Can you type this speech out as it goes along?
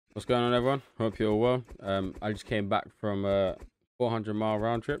What's going on, everyone? Hope you're all well. I just came back from a 400-mile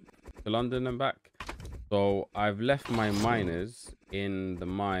round trip to London and back. So I've left my miners in the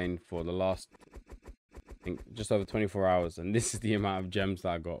mine for the last, I think, just over 24 hours, and this is the amount of gems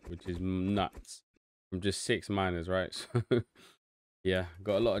that I got, which is nuts. From just 6 miners, right? So yeah,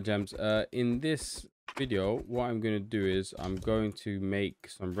 got a lot of gems. In this video, what I'm going to do is I'm going to make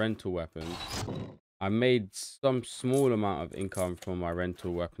some rental weapons. I made some small amount of income from my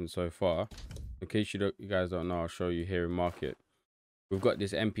rental weapons so far. In case you guys don't know, I'll show you here in market. We've got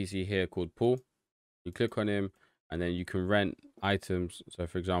this NPC here called Paul. You click on him and then you can rent items. So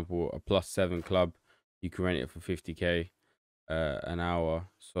for example, a +7 club, you can rent it for 50k an hour.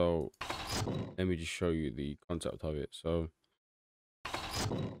 So let me just show you the concept of it. So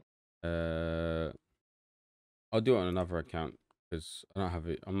I'll do it on another account because I don't have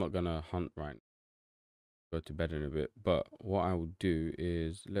it. I'm not gonna hunt right now. Go to bed in a bit, but what I will do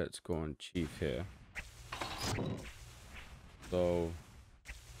is let's go on chief here. So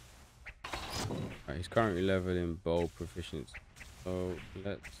he's currently leveling bow proficiency, so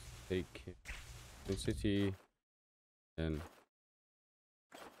let's take him in city, and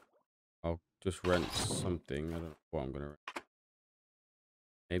I'll just rent something. I don't know what I'm gonna rent.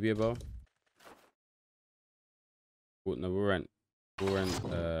 Maybe a bow. Well, no, we'll rent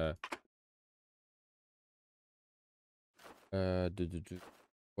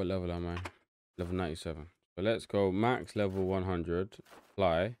what level am I? Level 97. So let's go max level 100,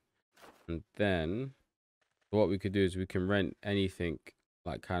 fly, and then what we could do is we can rent anything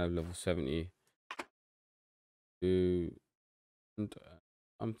like kind of level 70 to, and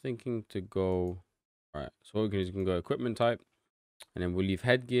I'm thinking to go, right, so what we can do is we can go equipment type, and then we'll leave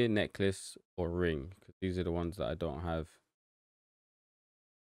headgear, necklace, or ring, because these are the ones that I don't have.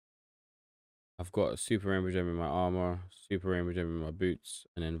 I've got a super rainbow gem in my armor, super rainbow gem in my boots,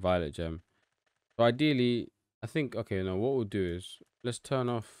 and then violet gem. So ideally, I think, okay, now what we'll do is let's turn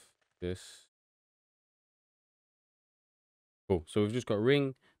off this. Cool. So we've just got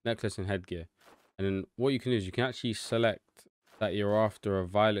ring, necklace, and headgear. And then what you can do is you can actually select that you're after a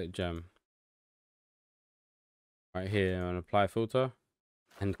violet gem right here and apply filter.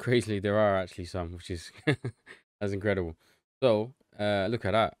 And crazily, there are actually some, which is that's incredible. So look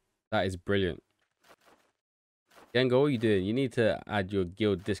at that. That is brilliant. Gengo, what are you doing? You need to add your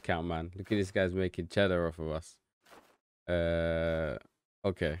guild discount, man. Look at this guy's making cheddar off of us.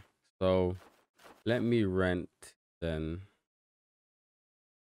 Okay. So let me rent then.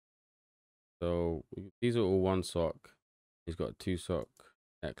 So these are all one sock. He's got 2 sock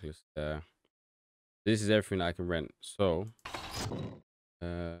necklace there. This is everything that I can rent. So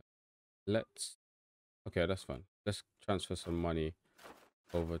let's, okay, that's fine. Let's transfer some money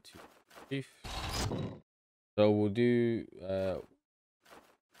over to chief. So we'll do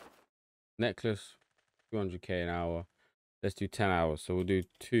necklace 200k an hour. Let's do 10 hours. So we'll do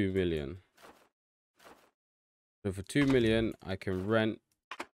 2 million. So for 2 million, I can rent.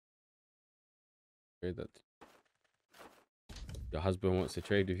 Okay, that your husband wants to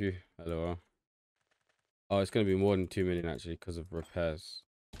trade with you. Hello. Oh, it's gonna be more than 2 million actually because of repairs.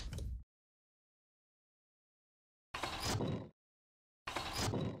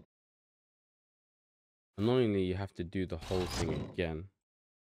 Annoyingly, you have to do the whole thing again,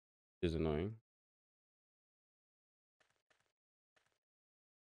 which is annoying.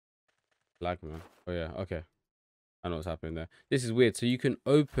 Lag, man. Oh yeah, okay. I know what's happening there. This is weird. So you can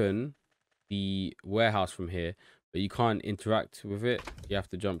open the warehouse from here, but you can't interact with it. You have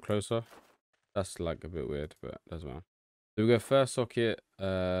to jump closer. That's like a bit weird, but doesn't matter. So we go first socket,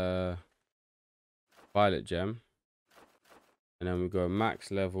 violet gem, and then we go max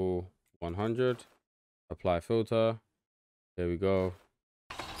level 100, apply filter. There we go.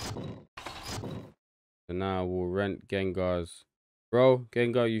 So now we'll rent Gengar's. Bro,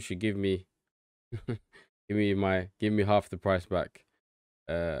 Gengar, you should give me give me half the price back.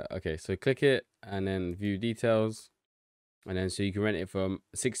 Okay, so click it and then view details, and then so you can rent it for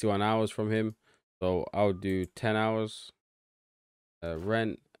 61 hours from him. So I'll do 10 hours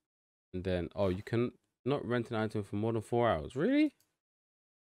rent, and then oh, you can not rent an item for more than 4 hours. Really?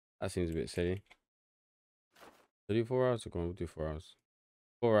 That seems a bit silly. So do 4 hours. We'll do 4 hours.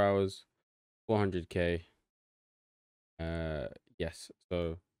 4 hours, 400k. Yes.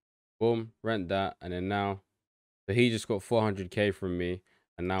 So boom, rent that, and then now, so he just got 400k from me,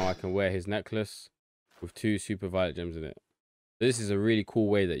 and now I can wear his necklace with 2 super violet gems in it. So this is a really cool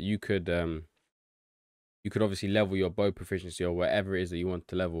way that you could obviously level your bow proficiency or whatever it is that you want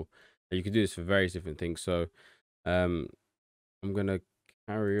to level. And you can do this for various different things. So I'm gonna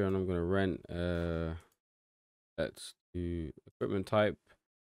carry on. I'm gonna rent. Let's do equipment type.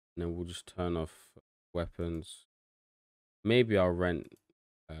 And then we'll just turn off weapons. Maybe I'll rent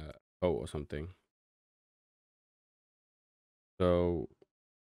a coat or something. So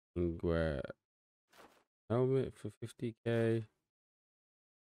wear helmet for 50k,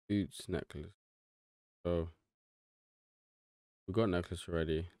 boots, necklace. So we got necklace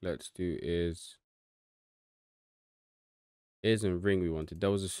already. Let's do ears and ring we wanted.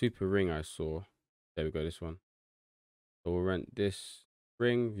 There was a super ring I saw. There we go, this one. So we'll rent this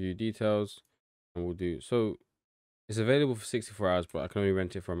ring, view details, and we'll do so. It's available for 64 hours, but I can only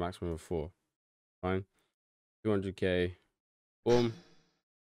rent it for a maximum of 4. Fine. 200k. Boom.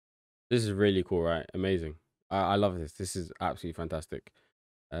 This is really cool, right? Amazing. I love this. This is absolutely fantastic.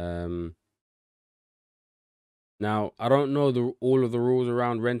 Now I don't know all of the rules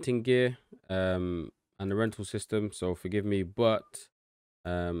around renting gear and the rental system, so forgive me, but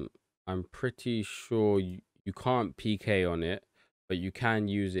I'm pretty sure you can't PK on it, but you can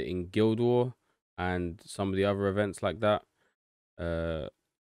use it in Guild War and some of the other events like that. Correct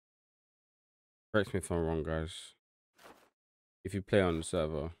me if I'm wrong, guys. If you play on the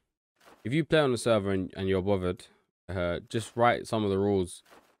server, and you're bothered, just write some of the rules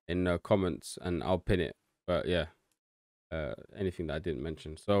in the comments and I'll pin it. But yeah, anything that I didn't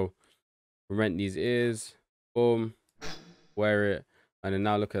mention. So rent these ears, boom, wear it, and then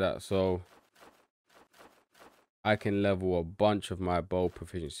now look at that. So I can level a bunch of my bow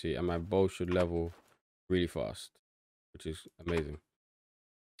proficiency, and my bow should level really fast, which is amazing.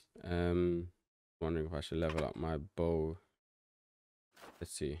 Wondering if I should level up my bow.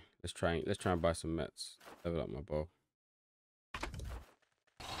 Let's see. Let's try and buy some mets. Level up my bow.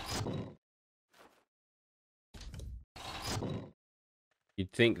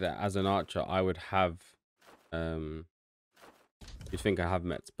 You'd think that as an archer I would have you'd think I have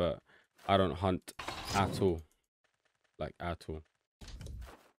mets, but I don't hunt at all. Like at all.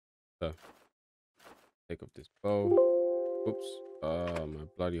 So take off this bow. Oops. My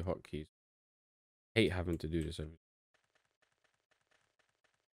bloody hotkeys. Hate having to do this every.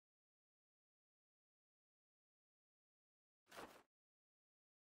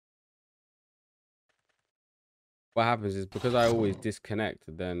 What happens is because I always disconnect,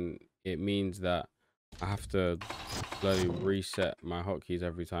 then it means that I have to bloody reset my hotkeys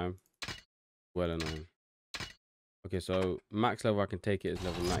every time. Well annoying. Okay, so max level I can take it is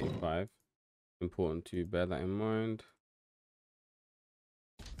level 95. Important to bear that in mind.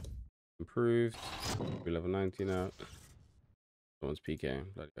 Improved. We're level 90 now. Someone's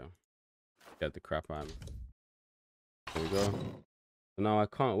PKing. Bloody hell. Get the crap out of me. There we go. So now I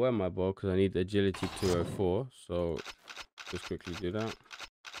can't wear my bow because I need agility 204. So just quickly do that.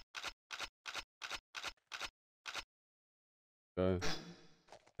 Go.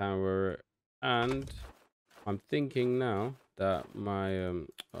 Can wear it. And I'm thinking now that my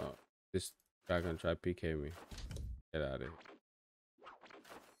this guy gonna try PK me. Get out of here.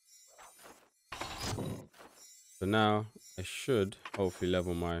 So now I should hopefully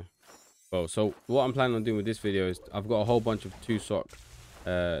level my bow. So what I'm planning on doing with this video is I've got a whole bunch of 2-sock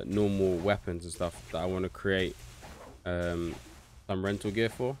normal weapons and stuff that I want to create some rental gear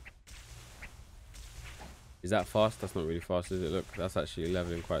for. Is that fast? That's not really fast, is it? Look, that's actually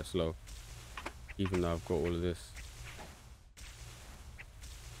leveling quite slow, even though I've got all of this.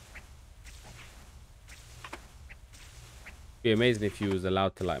 It'd be amazing if you was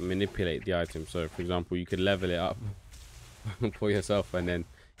allowed to like manipulate the item. So for example, you could level it up for yourself and then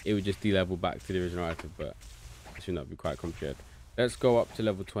it would just de-level back to the original item, but it should not be quite complicated. Let's go up to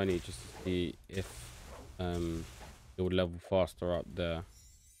level 20 just to see if it would level faster up there.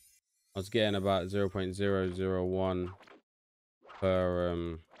 I was getting about 0.001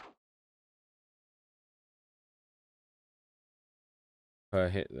 per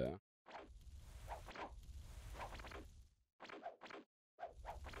hit there.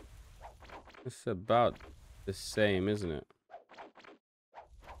 It's about the same, isn't it?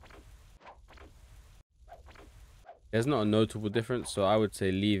 There's not a notable difference, so I would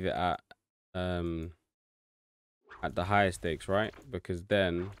say leave it at the higher stakes, right? Because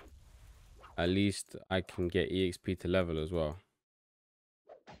then at least I can get EXP to level as well.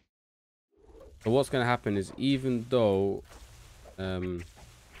 So what's going to happen is even though I've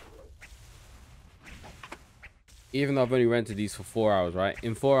only rented these for 4 hours, right?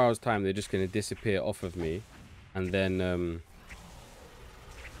 In 4 hours time, they're just going to disappear off of me. And then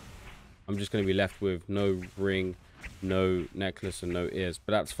I'm just going to be left with no ring, no necklace, and no ears.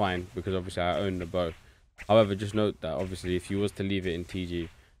 But that's fine because obviously I own the bow. However, just note that obviously if you was to leave it in TG,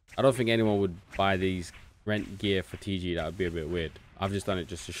 I don't think anyone would buy these rent gear for TG. That would be a bit weird. I've just done it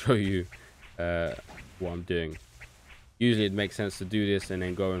just to show you what I'm doing. usually it makes sense to do this and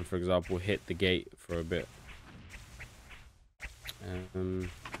then go and, for example, hit the gate for a bit.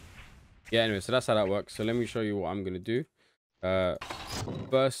 Yeah, anyway, so that's how that works. So let me show you what I'm gonna do.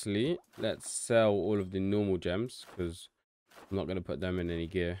 Firstly, let's sell all of the normal gems, because I'm not gonna put them in any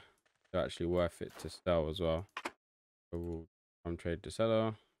gear. They're actually worth it to sell as well. So we'll trade the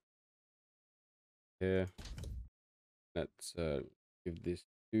seller here. Let's give this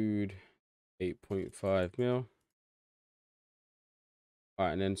dude 8.5 mil. All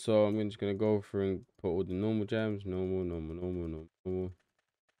right, and then so I'm just gonna go through and put all the normal gems, normal.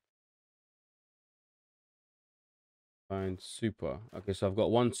 Find super. Okay, so I've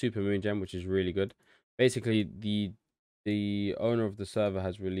got one super moon gem, which is really good. Basically, the owner of the server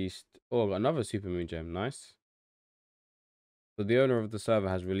has released. Oh, I got another super moon gem. Nice. So the owner of the server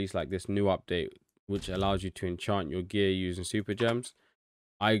has released like this new update, which allows you to enchant your gear using super gems.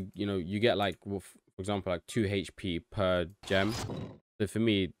 You get like, well, for example, like 2 HP per gem. So for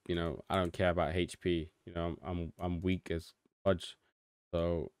me, I don't care about HP. I'm weak as fudge.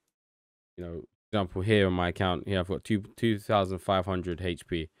 So, for example, here on my account, here I've got 2,500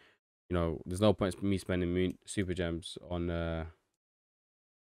 HP. There's no point in me spending super gems on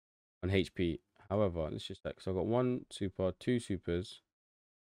HP. However, let's just check. So I've got 1 super, 2 supers,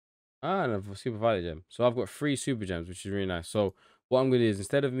 and a super violet gem. So I've got 3 super gems, which is really nice. So what I'm gonna do is,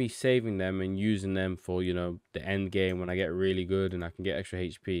 instead of me saving them and using them for the end game when I get really good and I can get extra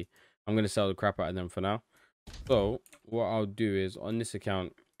HP, I'm gonna sell the crap out of them for now. So what I'll do is, on this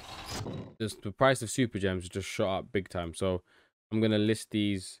account, the price of super gems just shot up big time. So I'm gonna list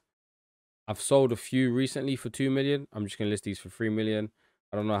these. I've sold a few recently for 2 million. I'm just gonna list these for 3 million.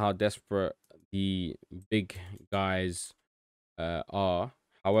 I don't know how desperate the big guys are.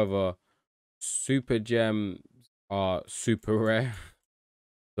 However, super gems are super rare.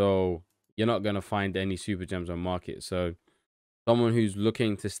 So you're not gonna find any super gems on market. So someone who's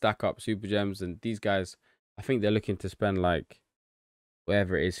looking to stack up super gems, and these guys, I think they're looking to spend like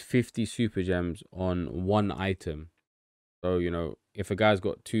whatever it is, 50 super gems on one item. So, if a guy's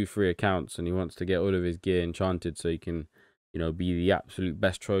got 2-3 accounts and he wants to get all of his gear enchanted so he can, be the absolute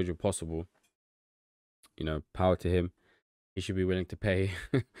best Trojan possible, power to him. He should be willing to pay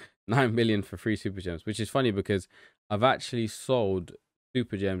 9 million for 3 super gems, which is funny because I've actually sold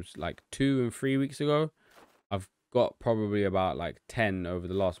super gems like 2 and 3 weeks ago. I've got probably about like 10 over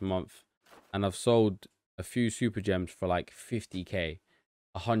the last month, and I've sold a few super gems for like 50k,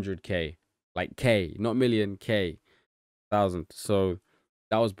 100k, like K, not million, K, thousand. So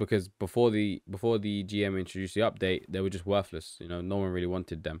that was because before the GM introduced the update, they were just worthless. No one really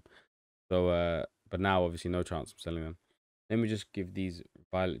wanted them. So but now obviously no chance of selling them. Let me just give these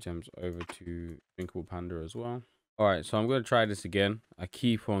violet gems over to DrinkablePanda as well. All right, so I'm gonna try this again. I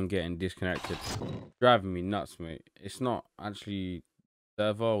keep on getting disconnected, driving me nuts, mate. It's not actually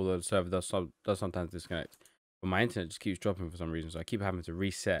server, although the server does sometimes disconnect. But my internet just keeps dropping for some reason, so I keep having to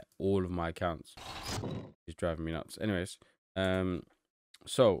reset all of my accounts. It's driving me nuts. Anyways,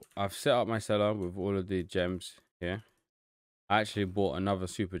 so I've set up my seller with all of the gems here. I actually bought another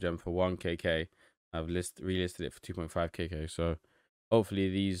super gem for 1kk. I've relisted it for 2.5kk. So hopefully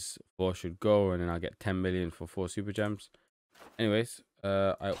these 4 should go, and then I'll get 10 million for 4 super gems. Anyways,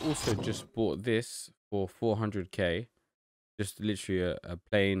 I also just bought this for 400k. Just literally a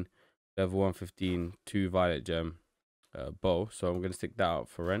plain level 115 2 violet gem bow. So I'm going to stick that out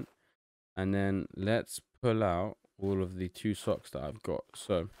for rent. And then let's pull out all of the 2 socks that I've got.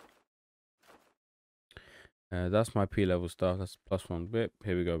 So that's my P level stuff. That's +1 whip.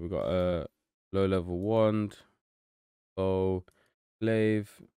 Here we go. We got a low level wand, bow,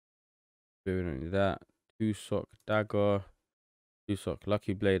 glaive. We don't need that. 2 sock dagger, 2 sock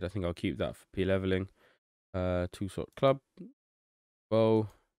lucky blade. I think I'll keep that for P leveling. 2 sock club, bow,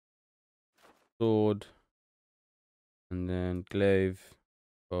 sword, and then glaive,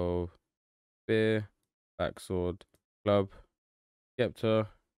 bow, spear, back sword, club, scepter,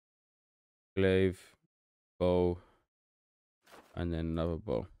 glaive, bow, and then another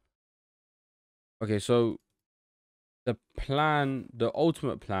bow. Okay, so the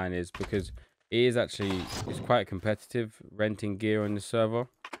ultimate plan is, because it's quite competitive renting gear on the server.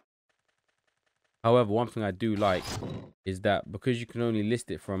 However, one thing I do like is that because you can only list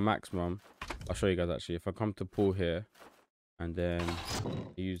it for a maximum, I'll show you guys actually. If I come to pool here and then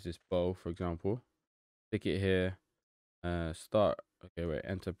use this bow, for example, stick it here, start, okay, wait,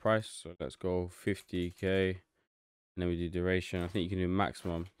 enter price. So let's go 50k, and then we do duration. I think you can do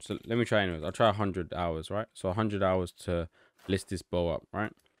maximum. So let me try anyways. I'll try 100 hours, right? So 100 hours to list this bow up,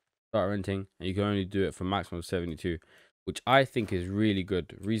 right? Start renting, and you can only do it for maximum of 72, which I think is really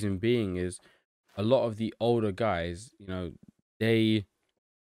good. Reason being is, a lot of the older guys, you know, they,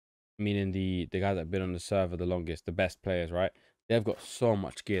 meaning the guys that have been on the server the longest, the best players, right? They've got so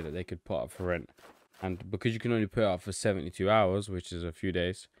much gear that they could put up for rent, and because you can only put it up for 72 hours, which is a few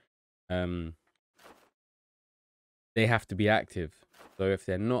days, um, they have to be active. So if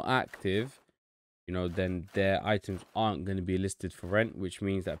they're not active, you know, then their items aren't going to be listed for rent, which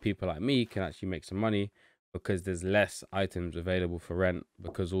means that people like me can actually make some money because there's less items available for rent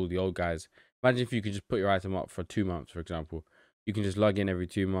because all the old guys. Imagine if you could just put your item up for 2 months, for example. You can just log in every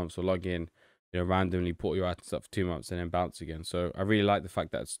 2 months or log in, you know, randomly put your items up for 2 months and then bounce again. So I really like the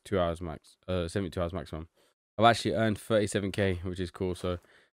fact that it's 2 hours max, 72 hours maximum. I've actually earned 37k, which is cool. So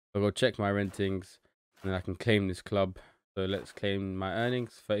I'll go check my rentings and then I can claim this club. So let's claim my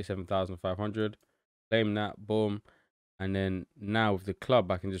earnings, 37,500. Claim that, boom. And then now with the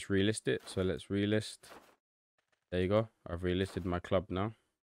club, I can just relist it. So let's relist. There you go. I've relisted my club now.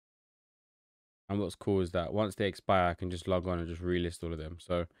 And what's cool is that once they expire, I can just log on and just relist all of them.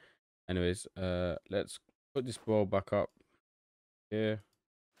 So anyways, let's put this ball back up here.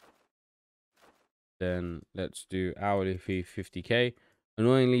 Then let's do hourly fee 50k.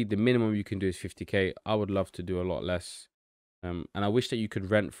 Annoyingly, the minimum you can do is 50k. I would love to do a lot less. And I wish that you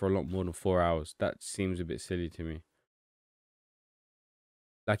could rent for a lot more than 4 hours. That seems a bit silly to me.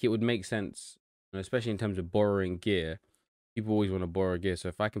 Like, it would make sense, you know, especially in terms of borrowing gear. People always want to borrow gear. So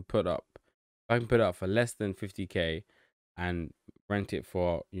if I can put up for less than 50k and rent it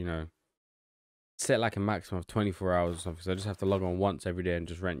for, you know, set like a maximum of 24 hours or something. So I just have to log on once every day and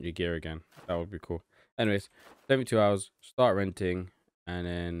just rent your gear again. That would be cool. Anyways, 72 hours, start renting, and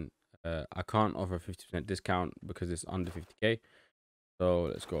then I can't offer a 50% discount because it's under 50k. So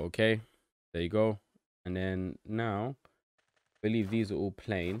let's go okay. There you go. And then now, I believe these are all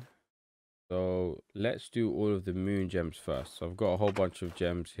plain. So let's do all of the moon gems first. So I've got a whole bunch of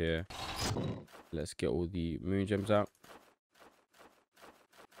gems here. Let's get all the moon gems out.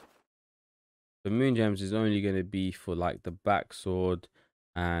 The moon gems is only going to be for like the back sword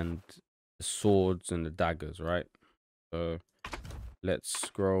and the swords and the daggers, right? So let's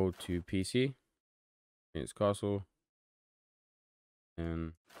scroll to PC. It's castle.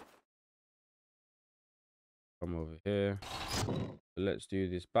 And come over here. So let's do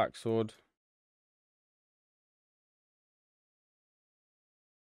this back sword.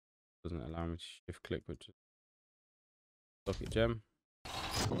 Doesn't allow me to shift click, which is socket gem.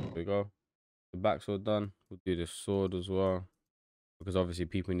 There we go. The back sword done. We'll do the sword as well, because obviously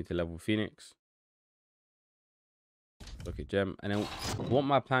people need to level Phoenix. Socket gem. And then what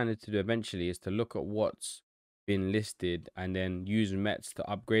my plan is to do eventually is to look at what's been listed and then use mets to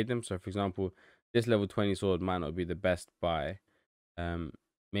upgrade them. So for example, this level 20 sword might not be the best buy.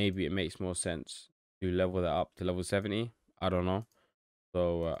 Maybe it makes more sense to level that up to level 70. I don't know.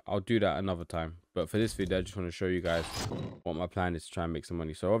 So I'll do that another time. But for this video, I just want to show you guys what my plan is to try and make some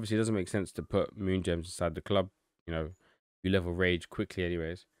money. So obviously it doesn't make sense to put moon gems inside the club. You know, you level rage quickly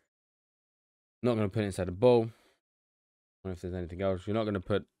anyways. Not going to put it inside a bow. I don't know if there's anything else. You're not going to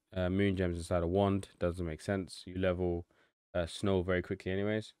put moon gems inside a wand. Doesn't make sense. You level snow very quickly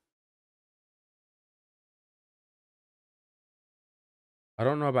anyways. I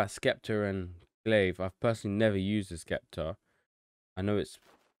don't know about Scepter and Glaive. I've personally never used a Scepter. I know it's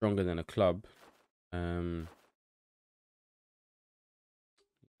stronger than a club.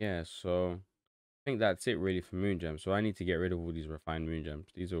 Yeah, so I think that's it really for moon gems. So I need to get rid of all these refined moon gems.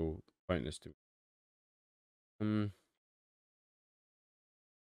 These are all pointless to me.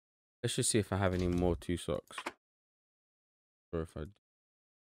 Let's just see if I have any more 2 socks. Or if I...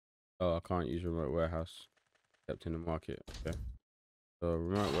 Oh, I can't use remote warehouse. Except in the market. Okay. So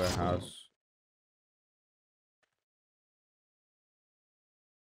remote warehouse.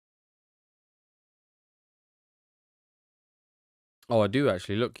 Oh, I do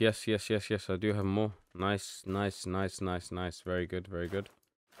actually. Look, yes, yes, yes, yes. I do have more. Nice, nice, nice, nice, nice. Very good, very good.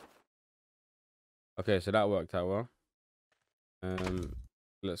 Okay, so that worked out well.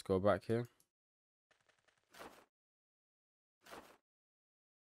 Let's go back here.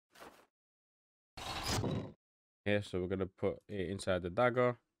 Here, so we're gonna put it inside the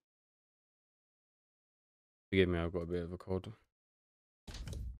dagger. Forgive me, I've got a bit of a cold.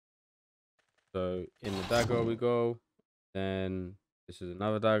 So in the dagger we go. Then this is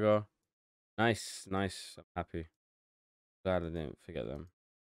another dagger. Nice, nice. I'm happy. Glad I didn't forget them.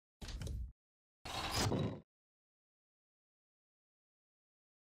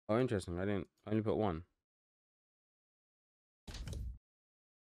 Oh, interesting. I only put one.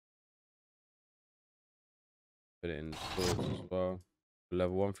 Put it in swords as well.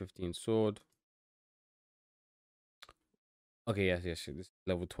 Level 115 sword. Okay, yes, yes. This is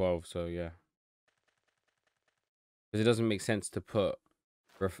level 12, so yeah. Because it doesn't make sense to put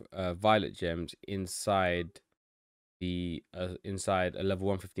violet gems inside a level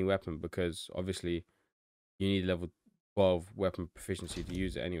 115 weapon, because obviously you need level 12 weapon proficiency to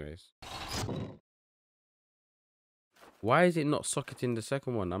use it anyways. Why is it not socketing the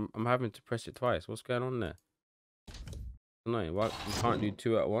second one? I'm having to press it twice. What's going on there? Annoying. Why you can't do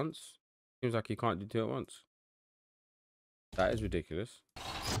two at once? Seems like you can't do two at once. That is ridiculous.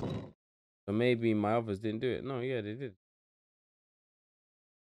 So maybe my others didn't do it. No, yeah, they did.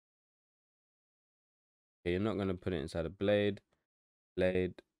 Okay, you're not gonna put it inside a blade,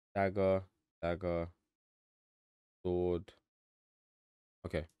 dagger, sword.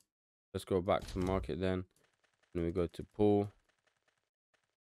 Okay, let's go back to market then. Then we go to pool.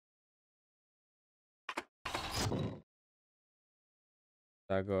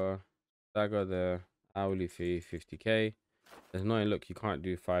 Dagger there. Hourly fee 50k. There's no look. You can't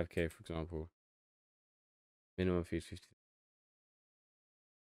do 5k for example. Minimum fee is 50.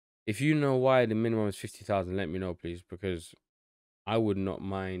 If you know why the minimum is 50,000, let me know please, because I would not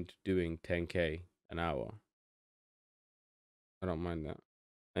mind doing 10k an hour. I don't mind that.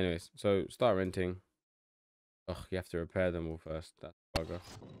 Anyways, so start renting. Ugh, you have to repair them all first. That's bugger.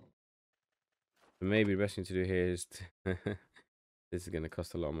 So maybe the best thing to do here is to this is going to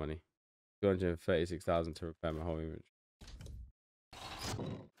cost a lot of money. 236,000 to repair my whole image.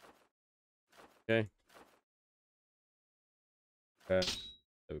 Okay. There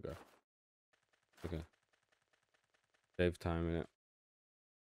we go. Okay. Save time in it.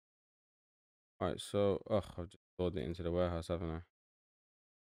 Alright, so I've just stored it into the warehouse, haven't I?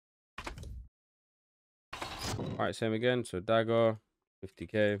 Alright, same again. So dagger,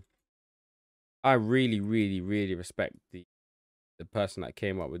 50k. I really respect the person that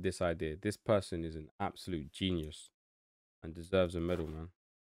came up with this idea. This person is an absolute genius and deserves a medal, man.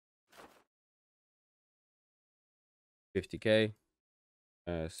 50k,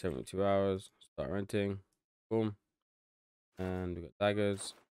 72 hours, start renting, boom. And we got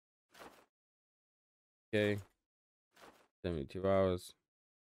daggers. Okay, 72 hours.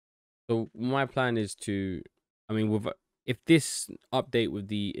 So my plan is to, I mean, if this update with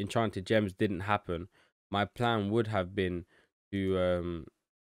the enchanted gems didn't happen, my plan would have been to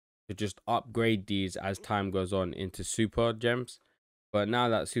just upgrade these as time goes on into super gems. But now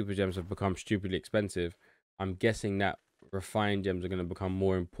that super gems have become stupidly expensive, I'm guessing that refined gems are going to become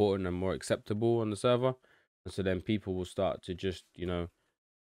more important and more acceptable on the server. And so then people will start to just,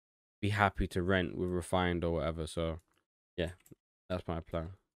 be happy to rent with refined or whatever. So yeah, that's my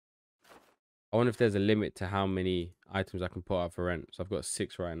plan. I wonder if there's a limit to how many items I can put out for rent. So I've got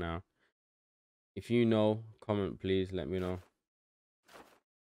 6 right now. If you know, comment please, let me know.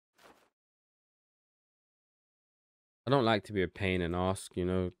 I don't like to be a pain and ask,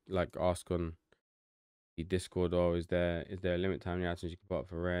 like ask on the Discord, or is there a limit to how many items you can put up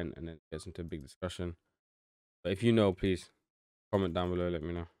for rent, and then it gets into a big discussion. But if you know, please comment down below, let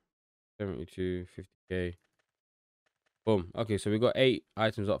me know. 72, 50k. Boom. Okay, so we got 8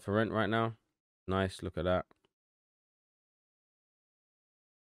 items up for rent right now. Nice, look at that.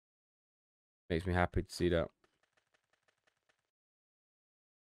 Makes me happy to see that.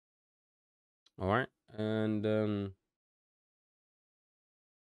 All right, and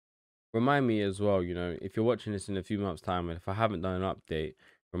remind me as well, if you're watching this in a few months' time, and if I haven't done an update,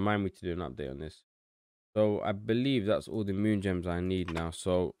 remind me to do an update on this. So I believe that's all the moon gems I need now.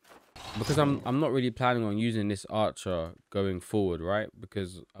 So because I'm not really planning on using this archer going forward, right?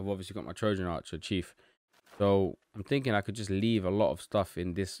 Because I've obviously got my Trojan archer chief. So I'm thinking I could just leave a lot of stuff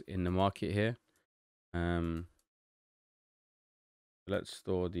in the market here. Let's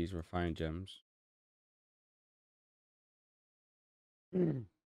store these refined gems. Excuse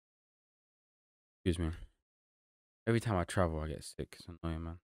me. Every time I travel, I get sick. It's annoying,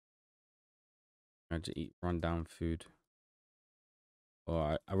 man. I just eat rundown food,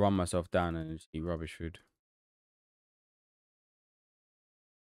 or I run myself down and just eat rubbish food.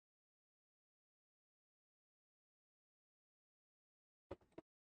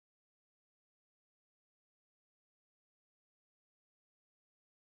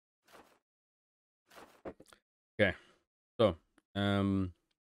 Okay, so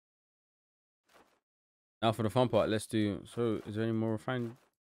now for the fun part. Let's do. So, is there any more refined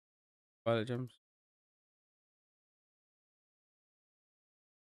violet gems?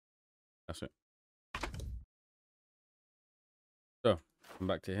 That's it. So, come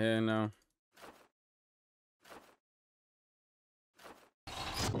back to here now.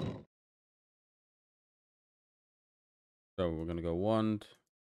 So we're gonna go 1,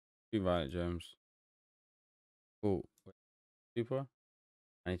 2 violet gems. Oh, super.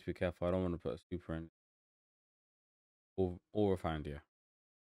 I need to be careful. I don't want to put a super in. All refined, yeah.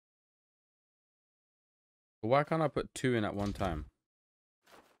 But why can't I put 2 in at one time?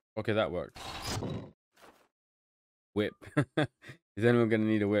 Okay, that worked. Whip. Is anyone gonna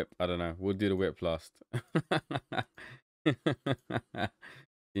need a whip? I don't know. We'll do the whip last.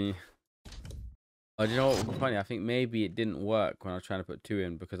 Yeah. Oh, do you know what would be funny? I think maybe it didn't work when I was trying to put 2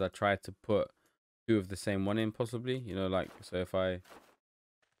 in because I tried to put 2 of the same one in, possibly. You know, like, so if I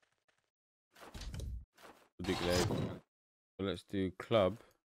do glaive, so let's do club.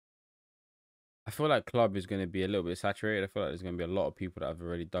 I feel like club is going to be a little bit saturated. I feel like there's going to be a lot of people that have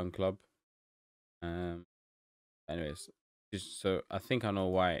already done club. Um, anyways, just so I think I know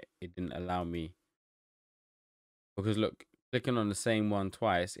why it didn't allow me. Because look, clicking on the same one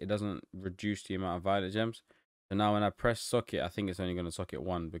twice, it doesn't reduce the amount of violet gems. So now when I press socket, I think it's only going to socket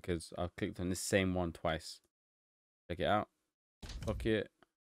 1 because I've clicked on this same one twice. Check it out. Socket.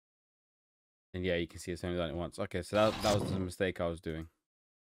 And yeah, you can see it's only done it once. Okay, so that was the mistake I was doing.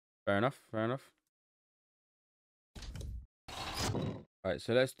 Fair enough, fair enough. Alright,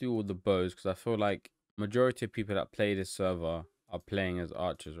 so let's do all the bows because I feel like majority of people that play this server are playing as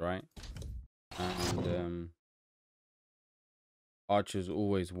archers, right? And archers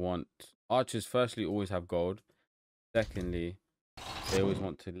firstly always have gold. Secondly, they always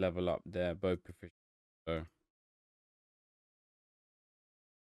want to level up their bow proficiency. So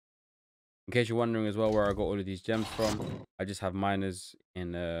in case you're wondering as well where I got all of these gems from, I just have miners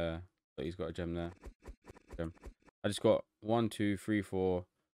in but he's got a gem there. Gem. I just got 1, 2, 3, 4,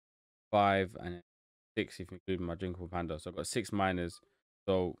 5, and 6 if you include my DrinkablePanda. So I've got 6 miners.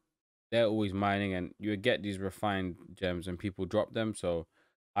 So they're always mining, and you would get these refined gems, and people drop them. So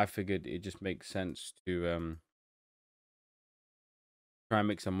I figured it just makes sense to try and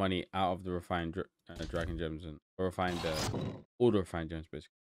make some money out of the refined dragon gems and refined all the refined gems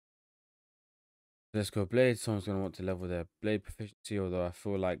basically. Let's go blade. Someone's gonna want to level their blade proficiency, although I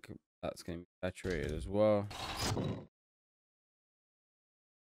feel like that's gonna be saturated as well.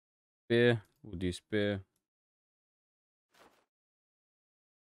 Spear, we'll do spear.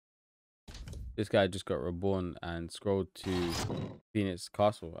 This guy just got reborn and scrolled to Phoenix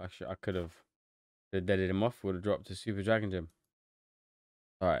Castle. Actually, I could have deaded him off. Would have dropped a super dragon gem.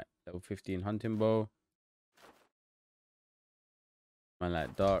 All right, level 15 hunting bow. Man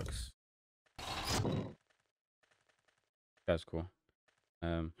like darks. That's cool.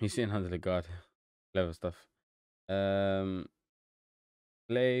 He's sitting under the guard. Clever stuff.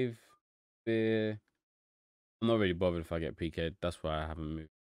 Glaive, spear. I'm not really bothered if I get PK'd. That's why I haven't moved.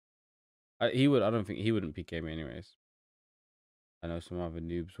 He would. I don't think he wouldn't PK me anyways. I know some other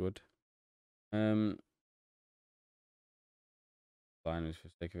noobs would. Fine, for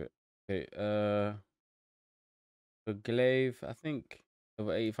the sake of it. Okay. For glaive, I think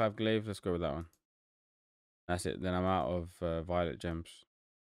over 85 glaive. Let's go with that one. That's it. Then I'm out of violet gems.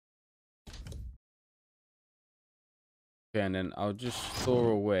 Okay, and then I'll just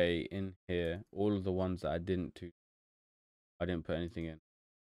store away in here all of the ones that I didn't put anything in.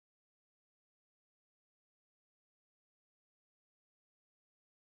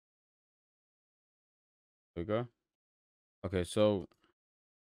 There we go. Okay, so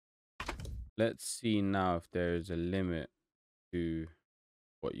let's see now if there is a limit to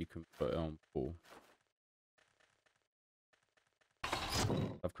what you can put on pool.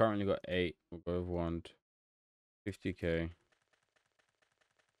 I've currently got 8. We'll go with wand. 50k.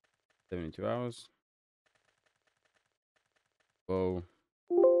 72 hours. Bow.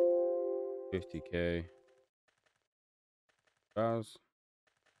 50k. Hours.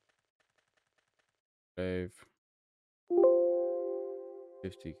 Save.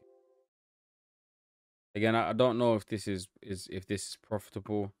 50k. Again, I don't know if this is if this is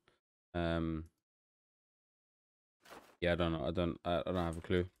profitable. Yeah, I don't know. I don't have a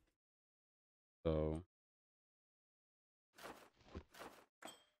clue. So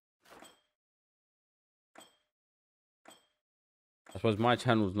I suppose my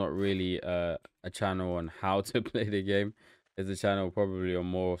channel is not really a channel on how to play the game. It's a channel probably on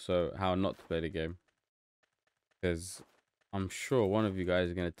more so how not to play the game. Because I'm sure one of you guys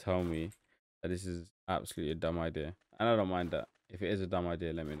is going to tell me that this is absolutely a dumb idea. And I don't mind that. If it is a dumb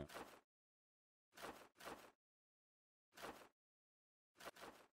idea, let me know.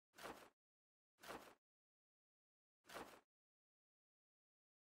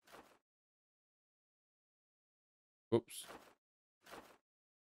 Oops.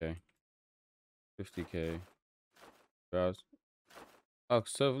 Okay. 50k. Browse. Oh,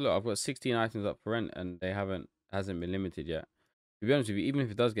 so look, I've got 16 items up for rent and they hasn't been limited yet. To be honest with you, even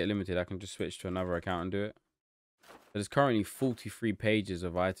if it does get limited, I can just switch to another account and do it. There's currently 43 pages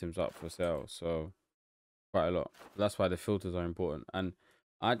of items up for sale, so quite a lot. That's why the filters are important. And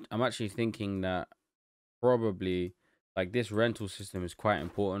I'm actually thinking that probably like this rental system is quite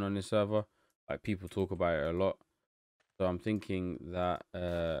important on this server. Like people talk about it a lot. So I'm thinking that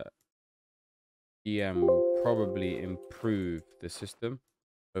DM will probably improve the system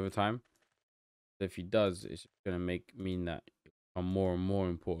over time. So if he does, it's gonna mean that it become more and more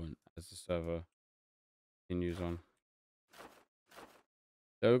important as the server continues on.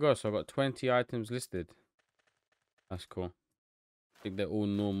 There we go. So I got 20 items listed. That's cool. I think they're all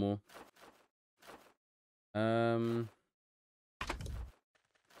normal.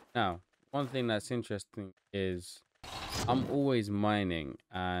 Now, one thing that's interesting is I'm always mining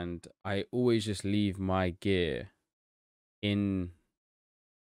and I always just leave my gear in.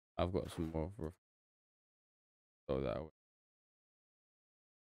 I've got some more for go that way.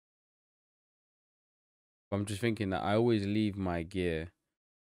 I'm just thinking that I always leave my gear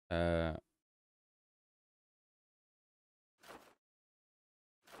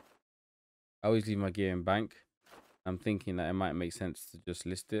I always leave my gear in bank. I'm thinking that it might make sense to just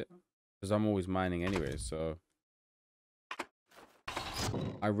list it because I'm always mining anyway, so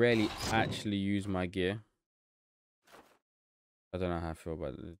I rarely actually use my gear. I don't know how I feel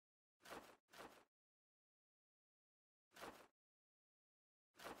about it.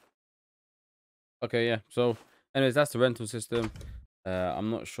 Okay, yeah. So, anyways, that's the rental system. I'm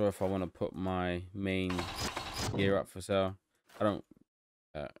not sure if I want to put my main gear up for sale. I don't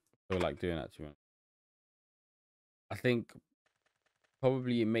feel like doing that too much. I think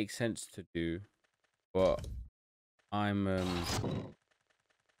probably it makes sense to do, but I'm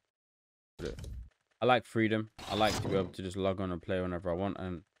I like freedom. I like to be able to just log on and play whenever I want,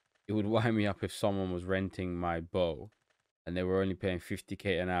 and it would wind me up if someone was renting my bow and they were only paying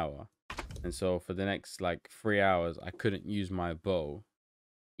 50k an hour. And so for the next like 3 hours, I couldn't use my bow,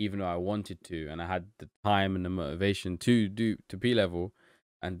 even though I wanted to, and I had the time and the motivation to P level,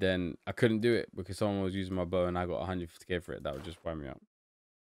 and then I couldn't do it because someone was using my bow and I got 150k for it. That would just wind me up.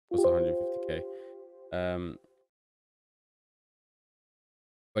 What's 150k?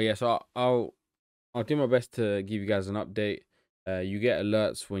 But yeah, so I'll do my best to give you guys an update. You get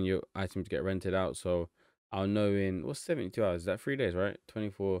alerts when your items get rented out, so I'll know in what's 72 hours. Is that 3 days, right?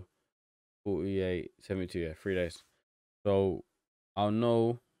 24, 48, 72. Yeah, 3 days. So I'll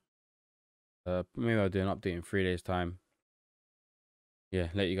know. Maybe I'll do an update in 3 days' time. Yeah,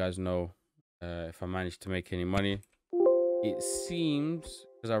 let you guys know if I managed to make any money. It seems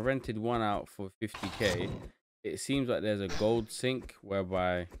because I rented one out for 50k. It seems like there's a gold sink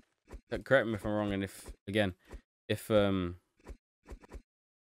whereby. Correct me if I'm wrong, and if again, if you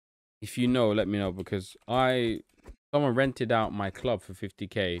know, let me know, because someone rented out my club for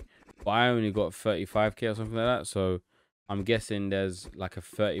 50k, but I only got 35k or something like that. So I'm guessing there's like a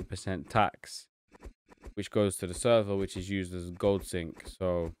 30% tax which goes to the server, which is used as gold sink.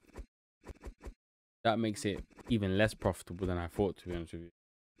 So that makes it even less profitable than I thought, to be honest with you.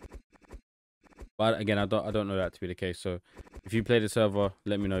 But again, I don't know that to be the case. So if you play the server,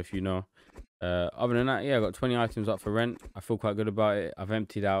 let me know if you know. Other than that, yeah, I got 20 items up for rent. I feel quite good about it. I've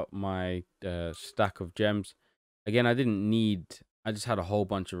emptied out my stack of gems. Again, I just had a whole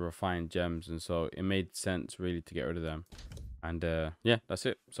bunch of refined gems, and so it made sense really to get rid of them. And yeah, that's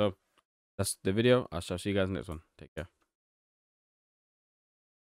it. So that's the video. I shall see you guys next one. Take care.